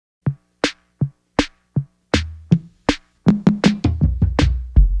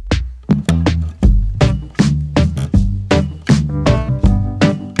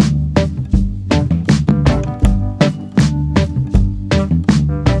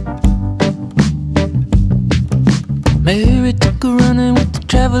Mary took a running with the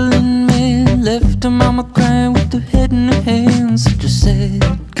traveling man, left her mama crying with her head in her hands. Such a sad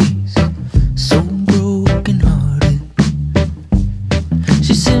case, so broken hearted.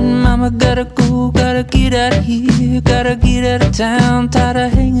 She said, Mama, gotta go, gotta get out of here, gotta get out of town, tired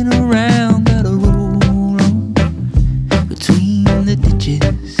of hanging around, gotta roll on between the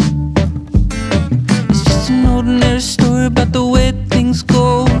ditches. It's just an ordinary story about the way things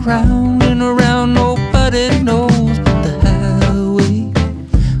go round and around. Nobody knows, but the highway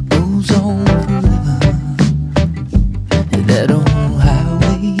goes on forever. And that old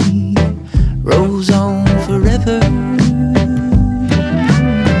highway rolls on forever.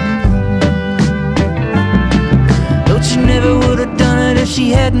 Though she never would have done it if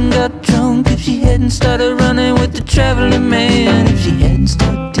she hadn't got drunk, if she hadn't started running with the traveling man, if she hadn't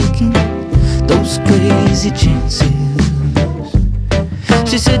started taking those crazy chances.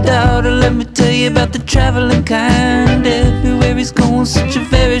 She said, daughter, let me tell you about the traveling kind. Everywhere he's going, such a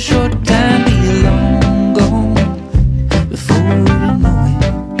very short time. Be long gone before you know it.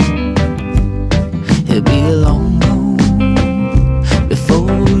 He'll be long gone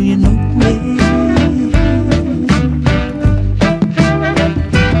before you know it.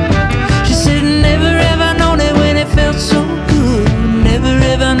 She said, never ever known it when it felt so good. Never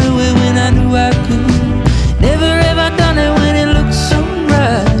ever knew it when I knew I could. Never ever done it when it looked so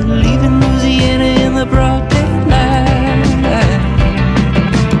right, leaving Louisiana in the broad daylight.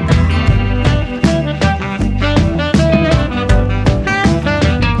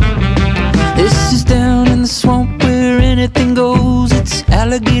 This is down in the swamp where anything goes. It's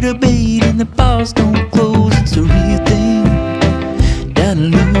alligator bait and the bars don't close. It's a real thing down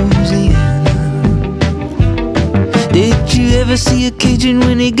in Louisiana. Did you ever see a Cajun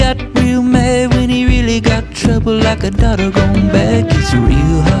when he got real mad, when he really got trouble like a daughter gone back? It's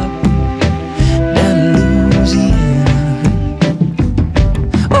real hot down in Louisiana.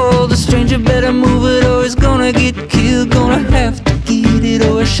 Oh, the stranger better move it or he's gonna get killed. Gonna have to get it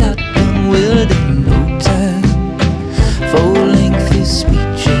or a shotgun will. There ain't no time for lengthy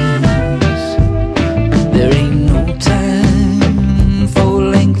speeches. There ain't no time for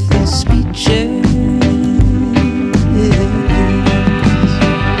lengthy speeches.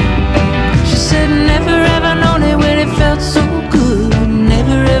 She said, never ever known it when it felt so good.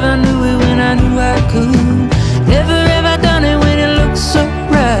 Never ever knew it when I knew I could. Never ever done it when it looked so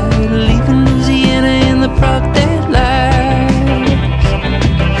right, leaving Louisiana in the broad daylight.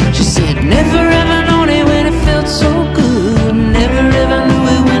 She said, never ever known it when it felt so good. Never ever knew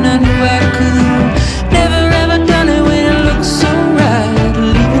it when I knew I could. Never ever done it when it looked so right,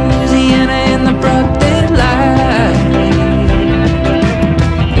 leaving Louisiana in the broad daylight.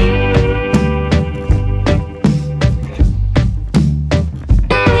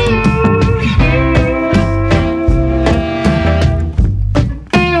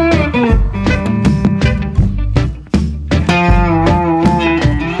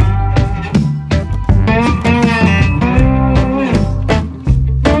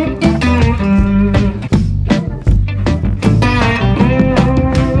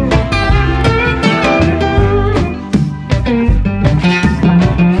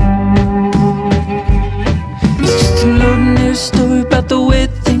 Story about the way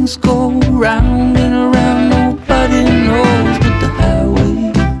things go round and around. Nobody knows, but the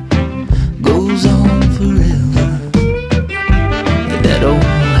highway goes on forever. And that old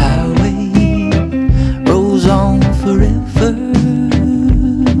highway rolls on forever.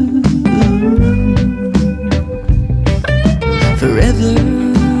 Forever.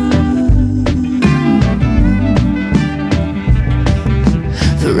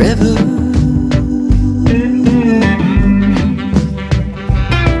 Forever.